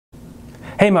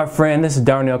Hey my friend, this is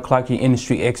Darnell Clarke, your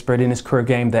industry expert in this career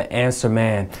game, The Answer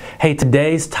Man. Hey,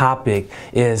 today's topic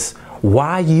is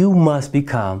why you must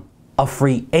become a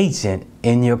free agent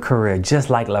in your career, just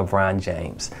like LeBron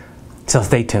James. So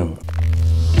stay tuned.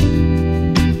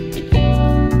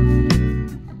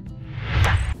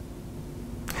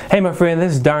 Hey my friend,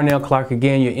 this is Darnell Clarke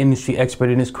again, your industry expert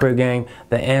in this career game,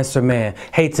 The Answer Man.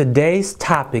 Hey, today's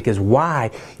topic is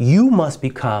why you must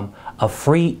become a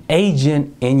free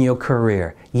agent in your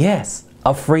career. Yes,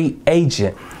 a free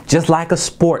agent, just like a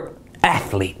sport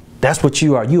athlete. That's what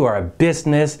you are. You are a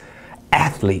business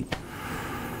athlete.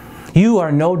 You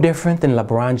are no different than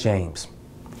LeBron James.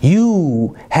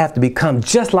 You have to become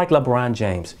just like LeBron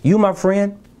James. You, my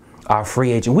friend, are a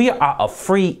free agent. We are a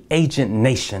free agent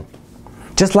nation.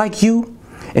 Just like you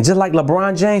and just like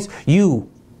LeBron James, you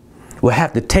will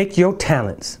have to take your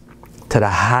talents to the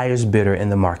highest bidder in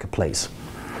the marketplace.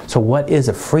 So what is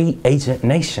a free agent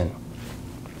nation?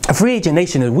 A free agent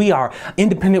nation is we are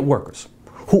independent workers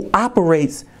who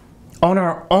operates on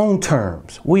our own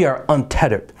terms. We are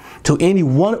untethered to any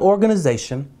one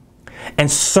organization and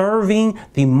serving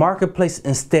the marketplace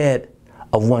instead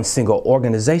of one single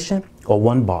organization or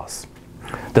one boss.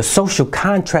 The social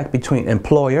contract between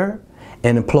employer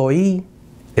and employee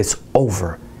is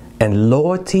over and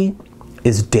loyalty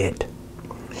is dead.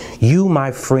 You,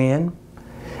 my friend,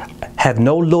 have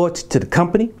no loyalty to the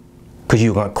company because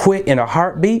you're going to quit in a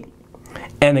heartbeat,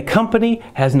 and the company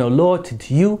has no loyalty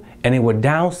to you and it will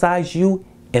downsize you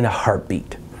in a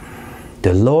heartbeat.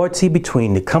 The loyalty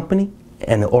between the company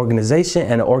and the organization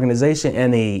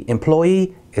and the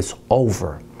employee is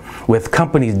over. With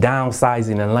companies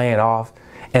downsizing and laying off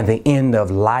and the end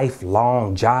of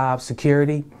lifelong job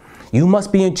security, you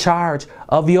must be in charge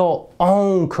of your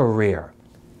own career.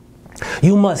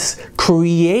 You must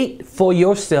create for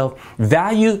yourself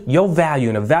your value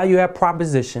and a value add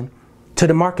proposition to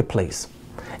the marketplace.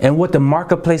 And what the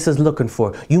marketplace is looking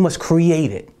for, you must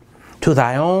create it. To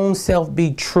thy own self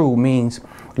be true means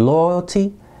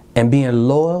loyalty and being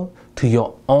loyal to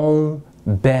your own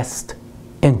best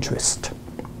interest.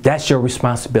 That's your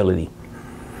responsibility.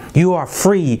 You are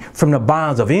free from the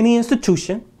bonds of any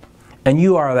institution, and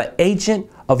you are the agent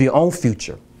of your own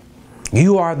future.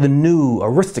 You are the new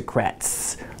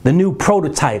aristocrats, the new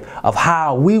prototype of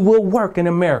how we will work in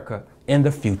America in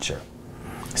the future.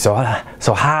 So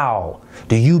how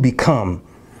do you become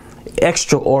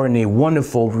extraordinary,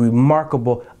 wonderful,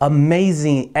 remarkable,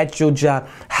 amazing at your job?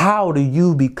 How do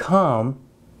you become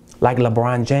like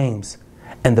LeBron James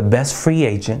and the best free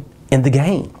agent in the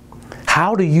game?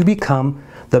 How do you become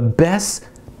the best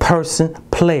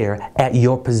player at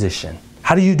your position?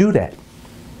 How do you do that?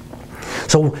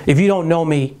 So if you don't know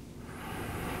me,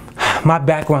 my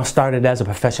background started as a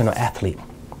professional athlete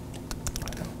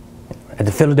at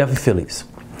the Philadelphia Phillies.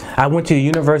 I went to the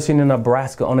University of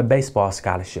Nebraska on a baseball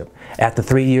scholarship. After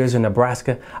 3 years in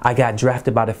Nebraska, I got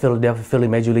drafted by the Philadelphia Phillies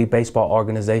Major League Baseball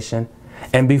organization.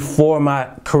 And before my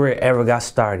career ever got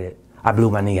started, I blew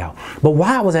my knee out. But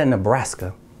while I was at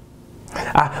Nebraska,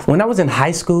 when I was in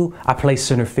high school, I played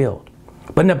center field.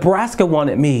 But Nebraska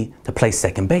wanted me to play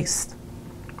second base.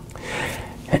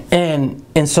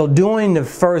 And so during the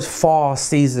first fall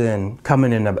season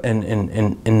coming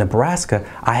in Nebraska,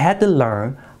 I had to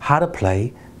learn how to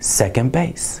play second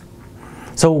base.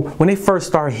 So when they first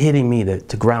started hitting me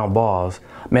to ground balls,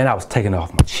 man, I was taking it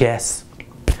off my chest.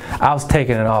 I was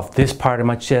taking it off this part of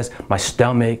my chest, my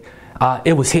stomach.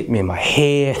 It was hitting me in my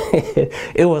head.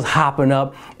 It was hopping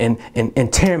up and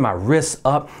tearing my wrists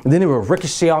up. And then it would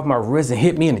ricochet off my wrist and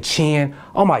hit me in the chin.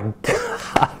 Oh my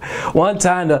God. One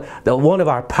time, one of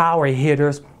our power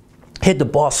hitters hit the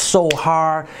ball so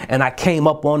hard and I came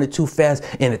up on it too fast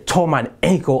and it tore my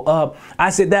ankle up. I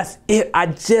said, that's it. I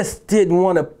just didn't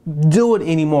want to do it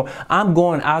anymore. I'm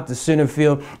going out to center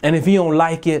field, and if you don't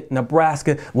like it,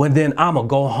 Nebraska, well then I'm going to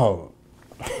go home.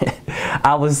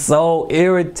 I was so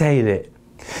irritated.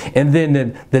 And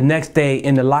then the next day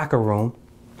in the locker room,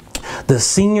 the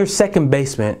senior second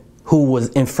baseman who was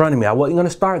in front of me, I wasn't going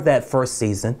to start that first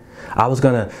season. I was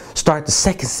going to start the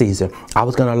second season. I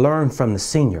was going to learn from the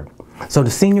senior. So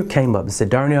the senior came up and said,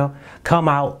 Darnell, come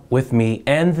out with me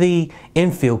and the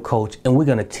infield coach, and we're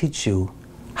going to teach you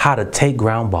how to take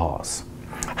ground balls,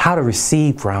 how to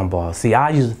receive ground balls. See,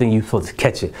 I used to think you're supposed to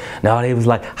catch it. Now they was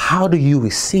like, how do you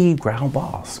receive ground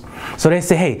balls? So they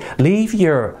say, hey, leave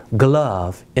your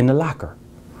glove in the locker.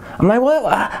 I'm like,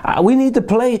 well, we need to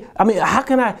play. I mean, how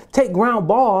can I take ground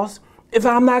balls if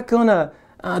I'm not going to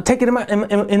take it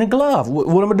in a glove? What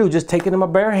am I going to do, just take it in my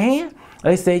bare hand?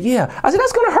 They said, yeah. I said,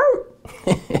 that's going to hurt.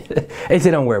 They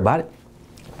said, don't worry about it.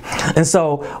 And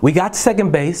so we got to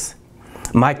second base.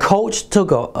 My coach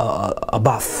took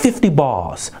about 50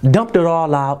 balls, dumped it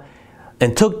all out,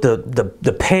 and took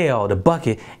the pail, the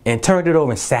bucket, and turned it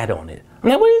over and sat on it. I'm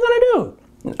like, what are you gonna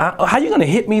do? How are you gonna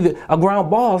hit me a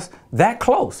ground balls that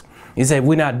close? He said,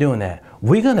 we're not doing that.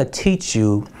 We're gonna teach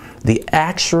you the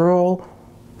actual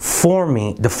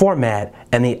format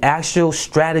and the actual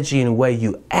strategy and way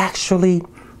you actually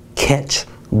catch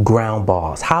ground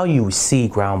balls, how you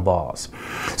receive ground balls.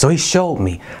 So he showed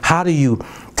me, how do you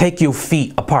take your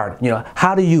feet apart? You know,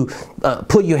 how do you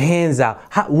put your hands out?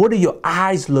 What do your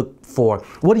eyes look for?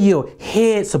 What are your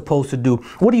head supposed to do?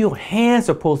 What are your hands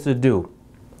supposed to do?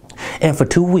 And for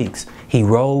 2 weeks, he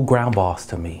rolled ground balls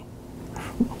to me.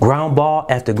 Ground ball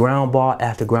after ground ball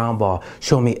after ground ball.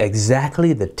 Showed me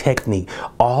exactly the technique.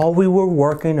 All we were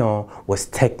working on was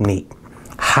technique.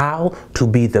 How to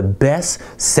be the best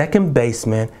second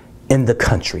baseman in the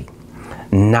country.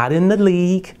 Not in the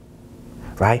league,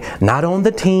 right? Not on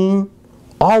the team.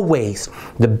 Always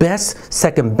the best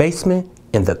second baseman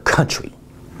in the country.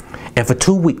 And for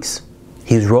 2 weeks,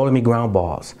 he was rolling me ground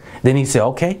balls. Then he said,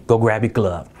 okay, go grab your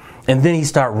glove. And then he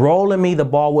started rolling me the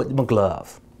ball with my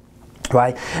glove.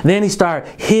 Right? Then he started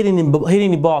hitting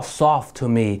the ball soft to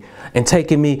me and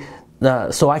taking me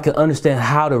so I could understand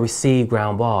how to receive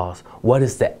ground balls. What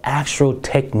is the actual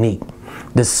technique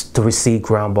to receive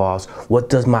ground balls? What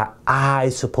does my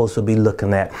eyes supposed to be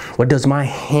looking at? What does my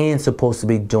hand supposed to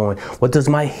be doing? What does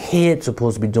my head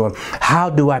supposed to be doing? How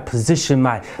do I position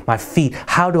my feet?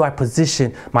 How do I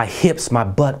position my hips, my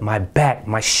butt, my back,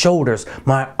 my shoulders,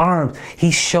 my arms?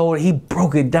 He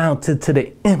broke it down to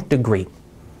the nth degree.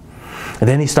 And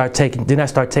then I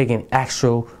started taking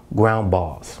actual ground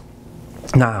balls.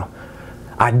 Now,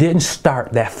 I didn't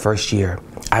start that first year.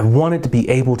 I wanted to be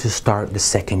able to start the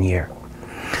second year.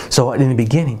 So in the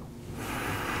beginning,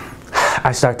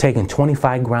 I started taking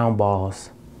 25 ground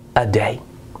balls a day.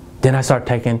 Then I started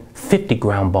taking 50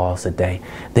 ground balls a day.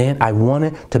 Then I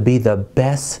wanted to be the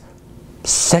best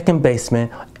second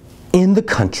baseman in the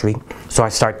country. So I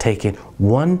started taking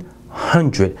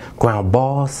 100 ground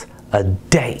balls a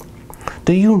day.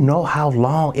 Do you know how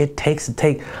long it takes to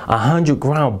take 100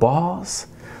 ground balls?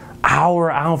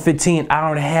 Hour 15, hour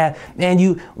and a half. Man,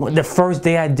 the first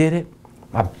day I did it,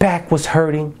 my back was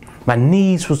hurting, my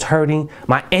knees was hurting,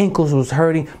 my ankles was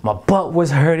hurting, my butt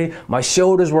was hurting, my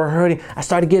shoulders were hurting. I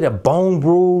started getting a bone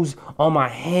bruise on my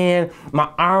hand, my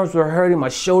arms were hurting, my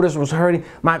shoulders was hurting,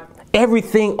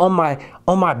 everything on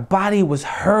my body was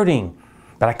hurting.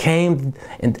 But I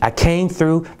came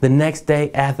through the next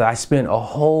day after I spent a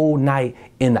whole night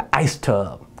in the ice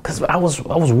tub because I was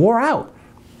wore out.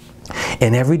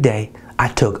 And every day I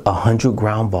took 100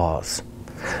 ground balls.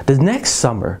 The next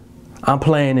summer, I'm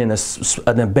playing in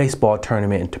a baseball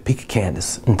tournament in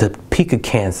Topeka,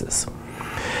 Kansas.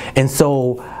 And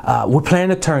so we're playing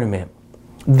a tournament.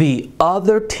 The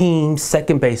other team's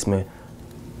second baseman,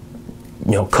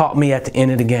 caught me at the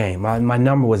end of the game. My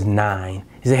number was 9.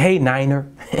 He said, hey, Niner.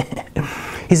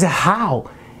 He said, how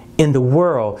in the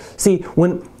world? See,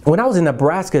 when I was in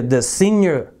Nebraska, the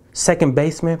senior second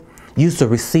baseman used to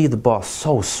receive the ball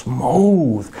so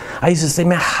smooth. I used to say,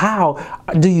 man, how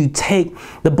do you take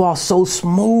the ball so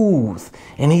smooth?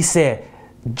 And he said,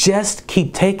 just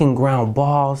keep taking ground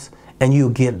balls and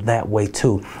you'll get that way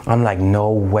too. I'm like,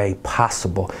 no way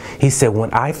possible. He said,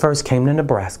 when I first came to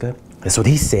Nebraska, that's what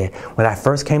he said. When I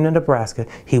first came to Nebraska,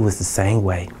 he was the same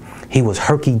way. He was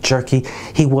herky-jerky.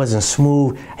 He wasn't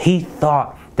smooth. He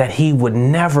thought that he would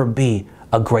never be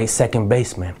a great second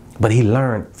baseman. But he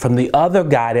learned from the other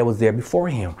guy that was there before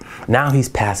him. Now he's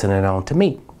passing it on to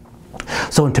me.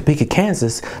 So in Topeka,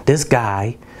 Kansas, this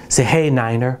guy said, hey,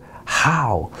 Niner,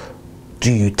 how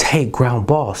do you take ground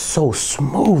balls so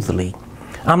smoothly?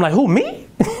 I'm like, who, me?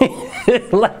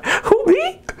 Like, who,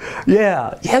 me?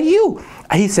 Yeah, you.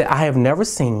 He said, I have never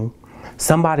seen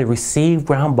somebody receive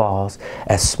ground balls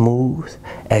as smooth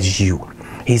as you.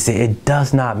 He said, it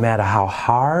does not matter how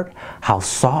hard, how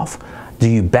soft. Do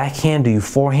you backhand, do you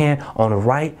forehand, on the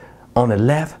right, on the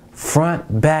left,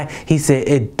 front, back? He said,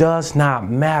 it does not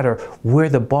matter where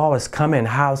the ball is coming,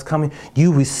 how it's coming.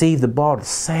 You receive the ball the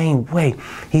same way.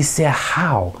 He said,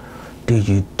 how do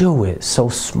you do it so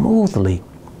smoothly?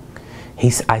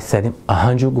 I said,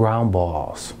 100 ground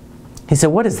balls. He said,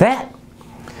 what is that?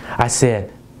 I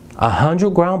said, 100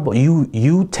 ground balls.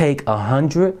 You take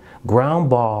 100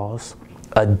 ground balls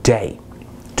a day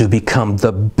to become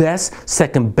the best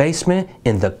second baseman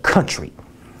in the country.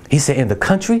 He said, in the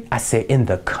country? I said, in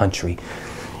the country.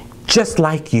 Just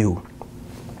like you.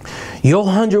 Your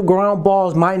 100 ground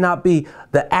balls might not be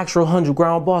the actual 100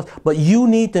 ground balls, but you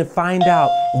need to find out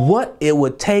what it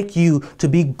would take you to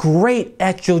be great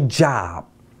at your job.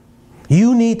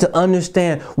 You need to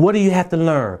understand, what do you have to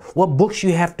learn? What books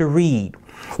you have to read?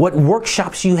 What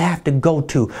workshops you have to go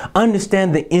to.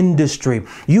 Understand the industry.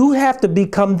 You have to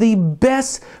become the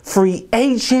best free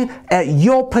agent at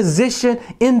your position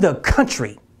in the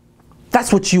country.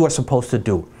 That's what you are supposed to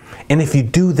do. And if you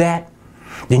do that,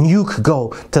 then you could go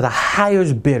to the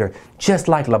highest bidder, just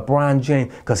like LeBron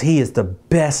James, because he is the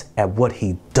best at what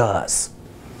he does.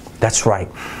 That's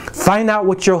right. Find out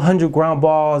what your 100 ground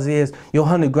balls is, your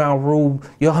 100 ground rule,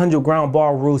 your 100 ground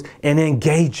ball rules, and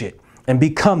engage it and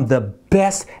become the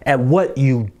best at what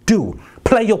you do.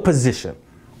 Play your position.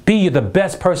 Be the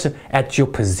best person at your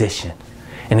position.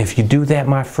 And if you do that,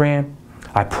 my friend,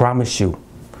 I promise you,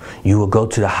 you will go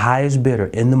to the highest bidder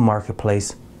in the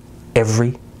marketplace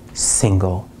every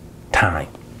single time.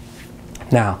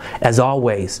 Now, as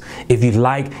always, if you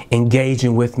like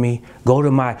engaging with me, go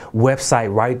to my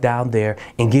website right down there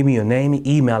and give me your name and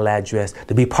email address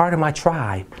to be part of my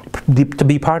tribe, to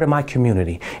be part of my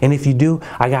community. And if you do,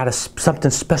 I got something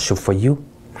special for you.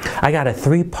 I got a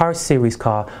 3-part series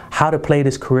called How to Play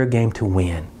This Career Game to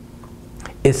Win.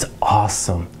 It's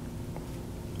awesome.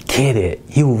 Get it.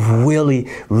 You really,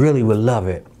 really will love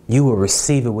it. You will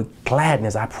receive it with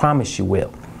gladness. I promise you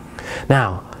will.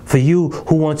 Now, for you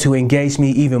who want to engage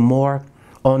me even more,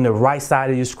 on the right side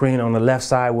of your screen, on the left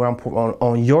side, where I'm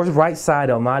on your right side,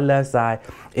 on my left side,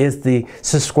 is the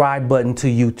subscribe button to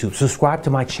YouTube. Subscribe to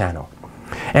my channel.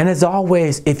 And as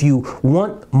always, if you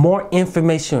want more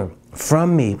information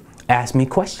from me, ask me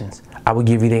questions. I will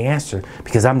give you the answer,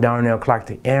 because I'm Darnell Clarke,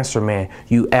 the answer man.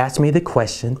 You ask me the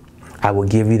question, I will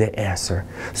give you the answer.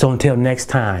 So until next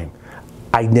time,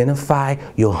 identify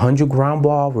your 100 ground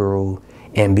ball rule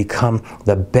and become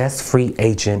the best free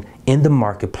agent in the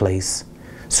marketplace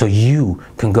so you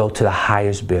can go to the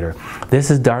highest bidder. This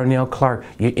is Darnell Clarke,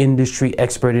 your industry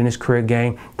expert in this career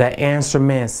game, the answer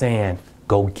man, saying,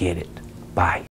 go get it. Bye.